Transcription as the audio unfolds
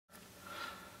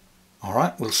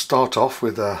Alright, we'll start off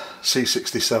with a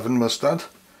C67 mustard.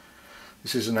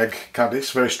 This is an egg caddis,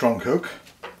 very strong hook.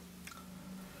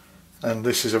 And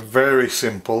this is a very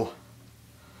simple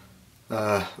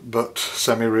but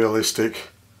semi-realistic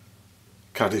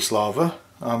caddis larva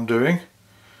I'm doing.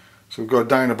 So we'll go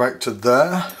down about to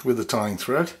there with the tying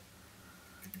thread.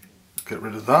 Get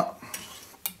rid of that.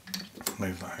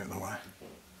 Move that out of the way.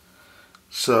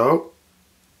 So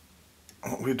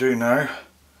what we do now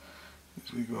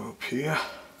is we go up here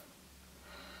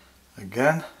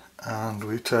again and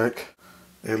we take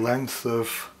a length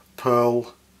of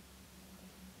pearl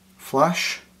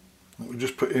flash that we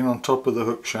just put in on top of the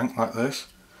hook shank like this.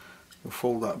 We'll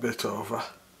fold that bit over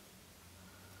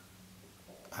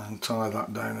and tie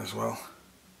that down as well,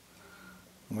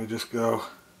 and we just go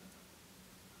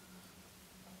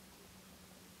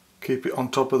keep it on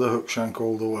top of the hook shank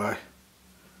all the way.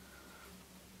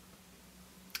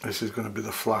 This is going to be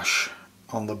the flash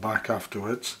on the back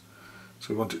afterwards,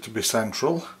 so we want it to be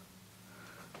central,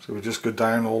 so we just go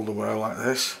down all the way like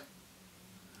this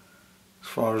as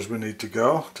far as we need to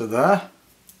go to there.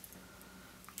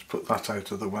 Just put that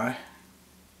out of the way,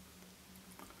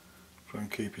 try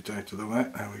and keep it out of the way,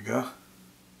 there we go,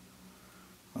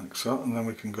 like so, and then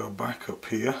we can go back up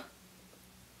here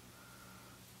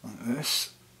like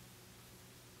this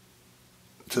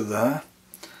to there.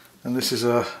 And this is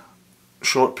a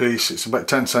short piece, it's about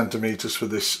 10 centimeters for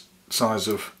this size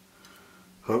of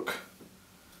hook.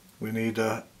 We need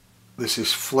this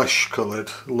is flesh coloured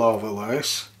larva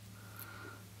lace,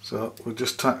 so we'll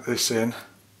just tack this in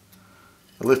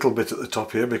a little bit at the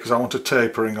top here because I want a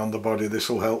tapering on the body. This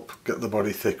will help get the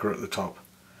body thicker at the top.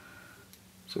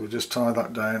 So we just tie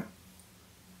that down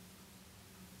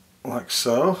like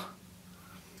so,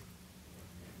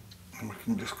 and we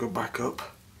can just go back up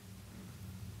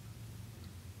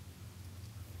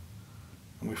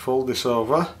and we fold this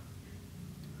over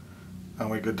and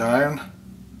we go down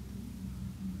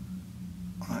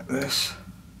like this,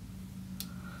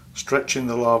 stretching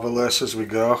the larva lace as we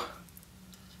go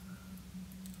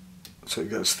so it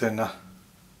gets thinner,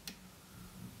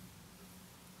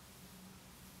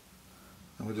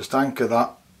 and we just anchor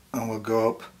that and we'll go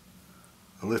up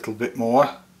a little bit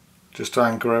more just to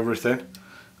anchor everything,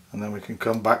 and then we can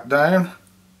come back down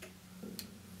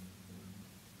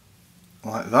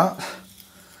like that,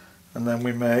 and then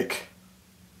we make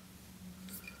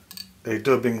a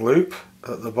dubbing loop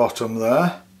at the bottom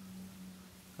there,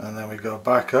 and then we go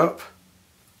back up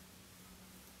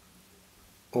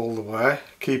all the way,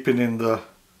 keeping in the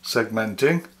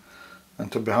segmenting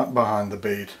and to behind the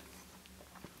bead.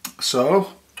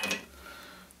 So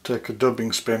take a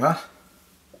dubbing spinner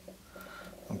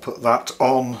and put that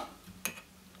on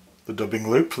the dubbing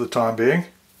loop for the time being,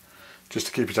 just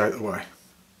to keep it out of the way.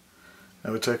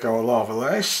 And we take our larva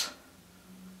lace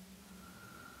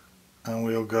and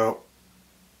we'll go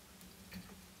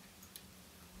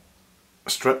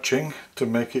stretching to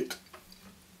make it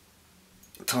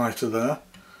tighter there,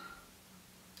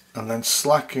 and then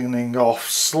slackening off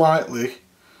slightly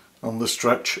on the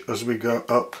stretch as we go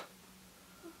up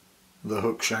the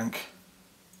hook shank.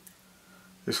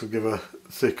 This will give a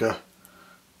thicker,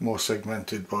 more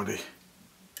segmented body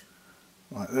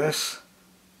like this,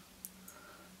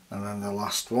 and then the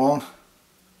last one,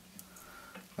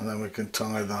 and then we can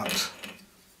tie that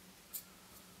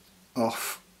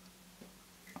off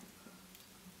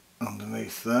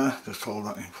underneath there. Just hold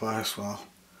that in place while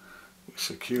we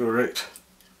secure it.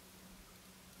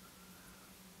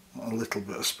 A little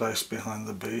bit of space behind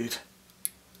the bead.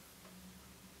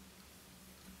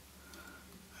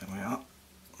 There we are.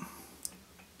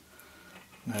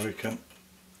 Now we can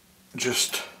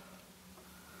just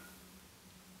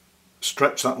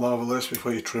stretch that larva lace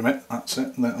before you trim it, that's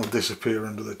it, and then it'll disappear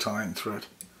under the tying thread.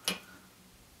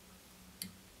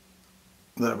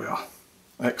 There we are.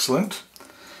 Excellent.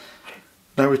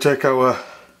 Now we take our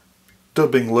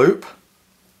dubbing loop,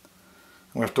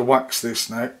 and we have to wax this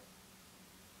now,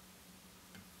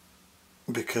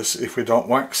 because if we don't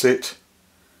wax it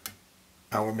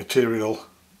our material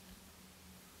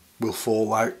will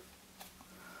fall out.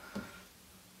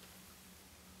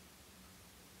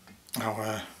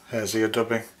 Our hare's ear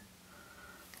dubbing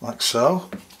like so.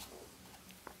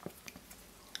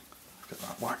 Get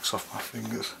that wax off my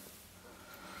fingers.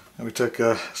 And we take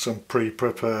some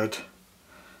pre-prepared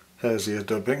hare's ear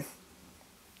dubbing.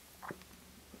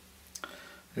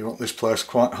 You want this placed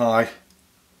quite high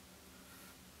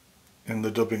in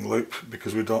the dubbing loop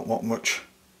because we don't want much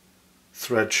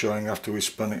thread showing after we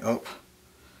spun it up.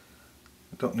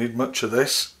 We don't need much of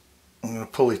this. I'm going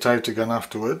to pull it out again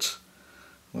afterwards.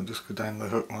 We'll just go down the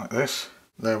hook like this.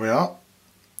 There we are.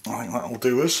 I think that'll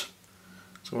do us.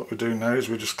 So what we do now is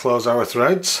we just close our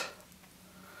threads,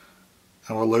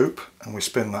 our loop, and we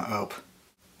spin that up.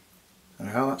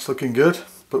 Now that's looking good,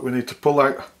 but we need to pull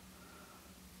out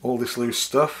all this loose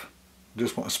stuff. We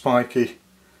just want a spiky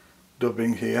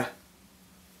dubbing here.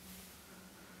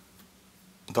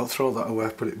 Don't throw that away,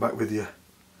 put it back with your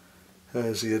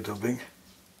hair's-ear dubbing.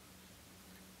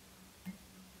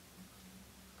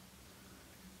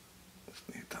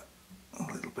 Just need that,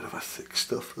 a little bit of a thick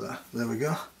stuff there. There we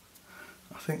go.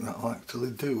 I think that'll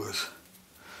actually do us.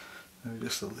 Maybe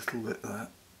just a little bit there.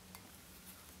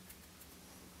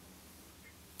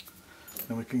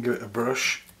 Then we can give it a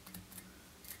brush.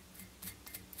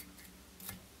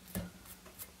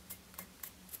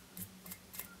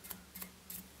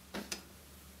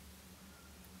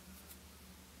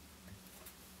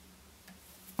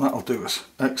 That'll do us.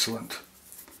 Excellent.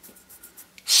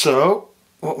 So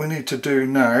what we need to do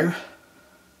now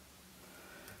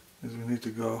is we need to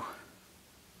go,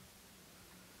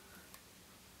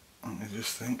 let me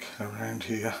just think, around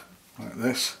here like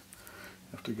this.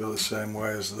 You have to go the same way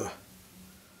as the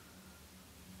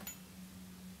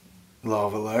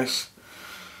larva lace.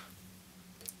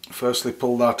 Firstly,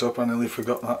 pull that up. I nearly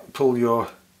forgot that. Pull your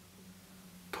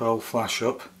pearl flash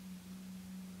up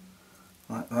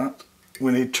like that.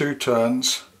 We need 2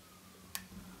 turns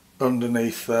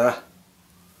underneath there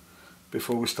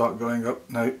before we start going up.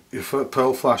 Now your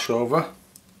pearl flash over,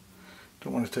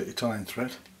 don't want to take your tying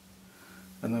thread,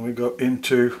 and then we go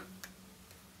into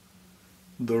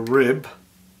the rib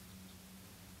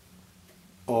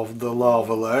of the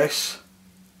larva lace.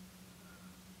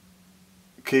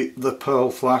 Keep the pearl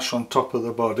flash on top of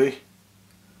the body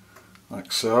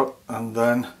like so, and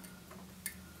then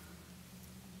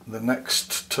the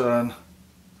next turn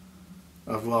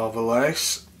of larva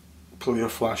lace, pull your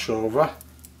flash over.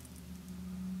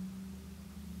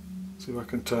 See if I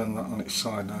can turn that on its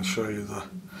side and I'll show you the,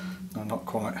 no, not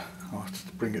quite, I'll have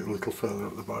to bring it a little further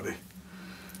up the body.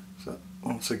 So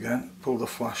once again, pull the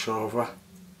flash over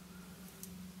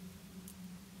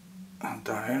and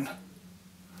down,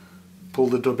 pull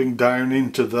the dubbing down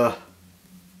into the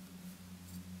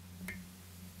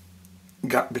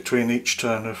gap between each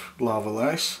turn of larva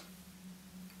lace,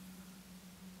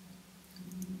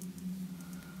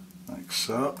 like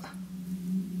so,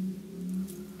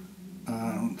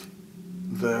 and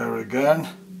there again.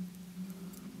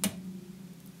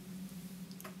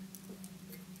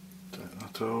 Take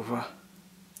that over,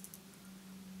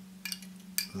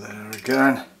 there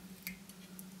again,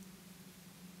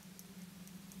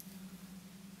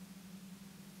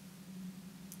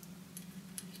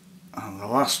 and the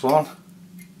last one.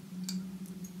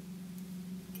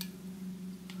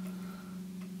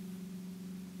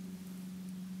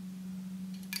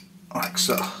 Like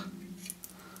so.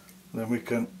 Then we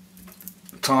can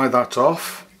tie that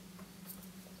off.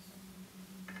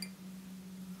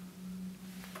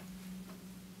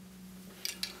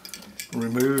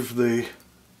 Remove the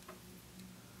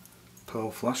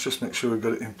pearl flash, just make sure we've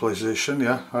got it in position.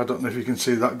 Yeah, I don't know if you can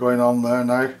see that going on there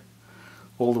now,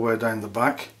 all the way down the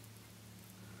back.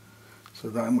 So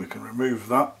then we can remove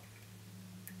that.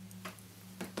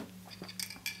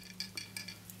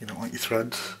 You don't want your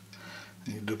threads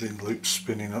and your dubbing loops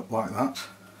spinning up like that,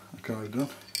 like I've done.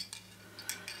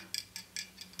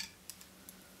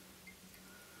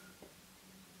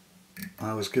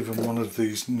 I was given one of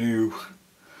these new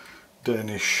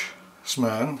Danish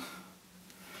Smyrn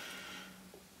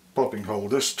bobbing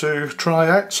holders to try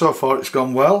out. So far it's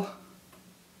gone well.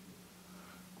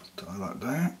 Let's tie that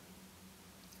down.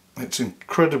 It's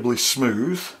incredibly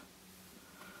smooth,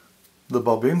 the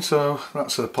bobbin, so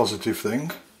that's a positive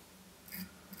thing.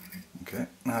 Okay,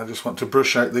 now I just want to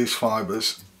brush out these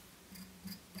fibres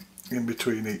in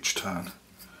between each turn.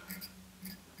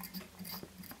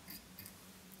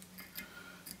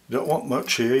 You don't want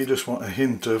much here, you just want a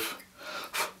hint of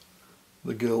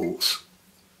the gills.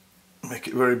 Make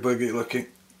it very buggy looking.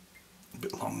 A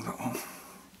bit long, that one.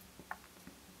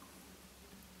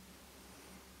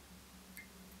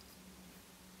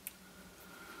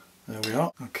 There we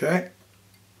are. Okay,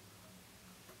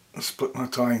 I'll split my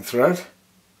tying thread.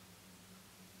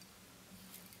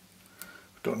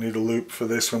 Don't need a loop for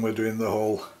this when we're doing the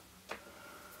whole,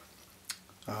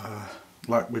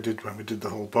 like we did when we did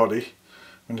the whole body.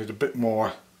 We need a bit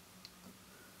more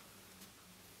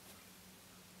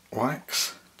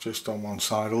wax, just on one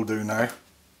side will do now,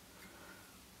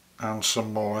 and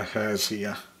some more hairs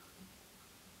here,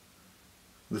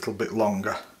 a little bit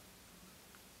longer.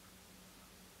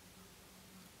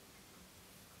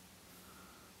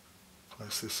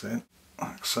 Place this in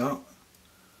like so.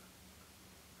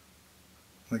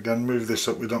 Again, move this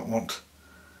up, we don't want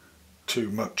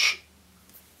too much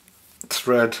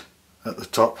thread at the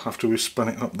top after we've spun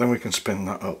it up, then we can spin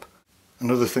that up.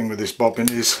 Another thing with this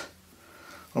bobbin is,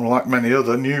 unlike many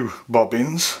other new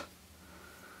bobbins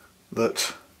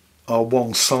that are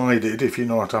one-sided, if you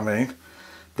know what I mean,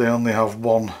 they only have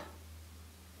one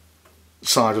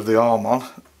side of the arm on.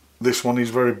 This one is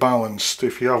very balanced.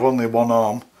 If you have only one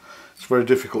arm, it's very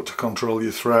difficult to control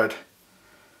your thread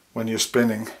when you're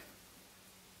spinning.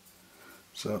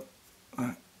 So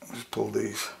just pull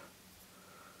these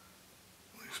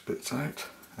bits out.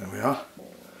 There we are.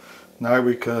 Now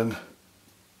we can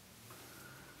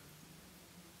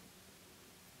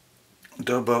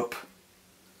dub up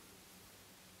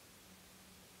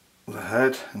the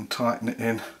head and tighten it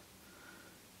in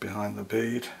behind the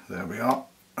bead. There we are.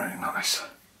 Very nice.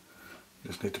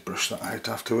 Just need to brush that out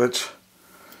afterwards,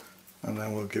 and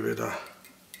then we'll give it a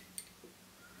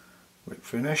whip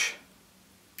finish.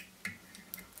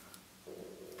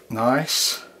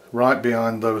 Nice. Right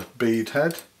behind the bead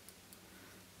head.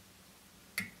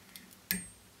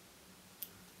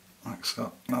 Like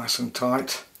so. Nice and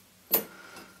tight. And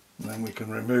then we can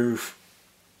remove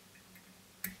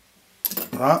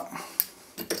that.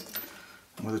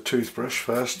 And with a toothbrush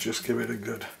first, just give it a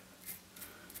good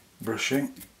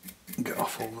brushing. Get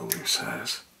off all the loose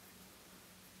hairs.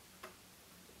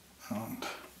 And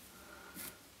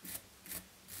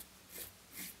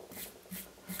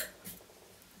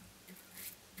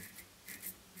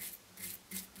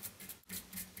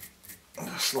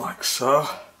just like so.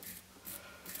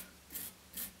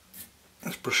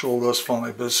 Just brush all those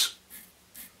fibres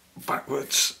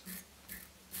backwards.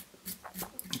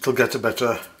 It'll get a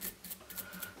better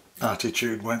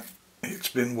attitude when it's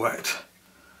been wet.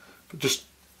 But just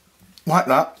like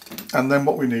that. And then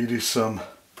what we need is some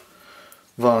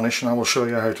varnish, and I will show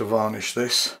you how to varnish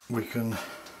this. We can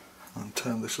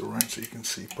turn this around so you can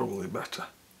see probably better.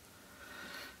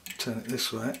 Turn it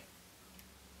this way.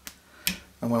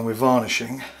 And when we're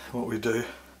varnishing, what we do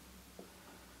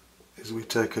is we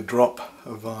take a drop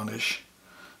of varnish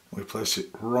and we place it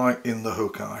right in the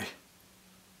hook eye.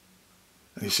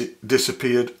 And you see it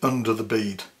disappeared under the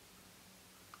bead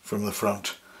from the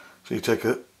front. So you take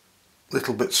a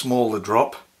little bit smaller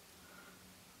drop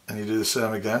and you do the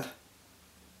same again,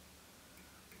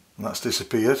 and that's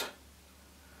disappeared.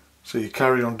 So you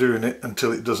carry on doing it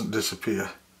until it doesn't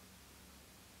disappear.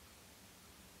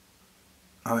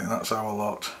 I think that's our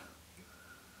lot.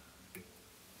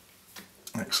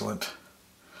 Excellent.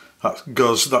 That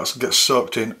gets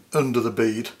soaked in under the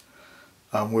bead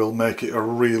and will make it a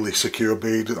really secure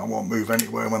bead that won't move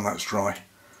anywhere when that's dry.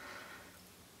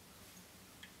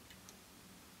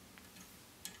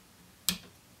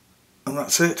 And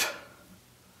that's it.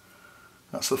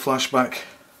 That's the Flashback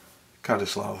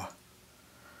caddis larva.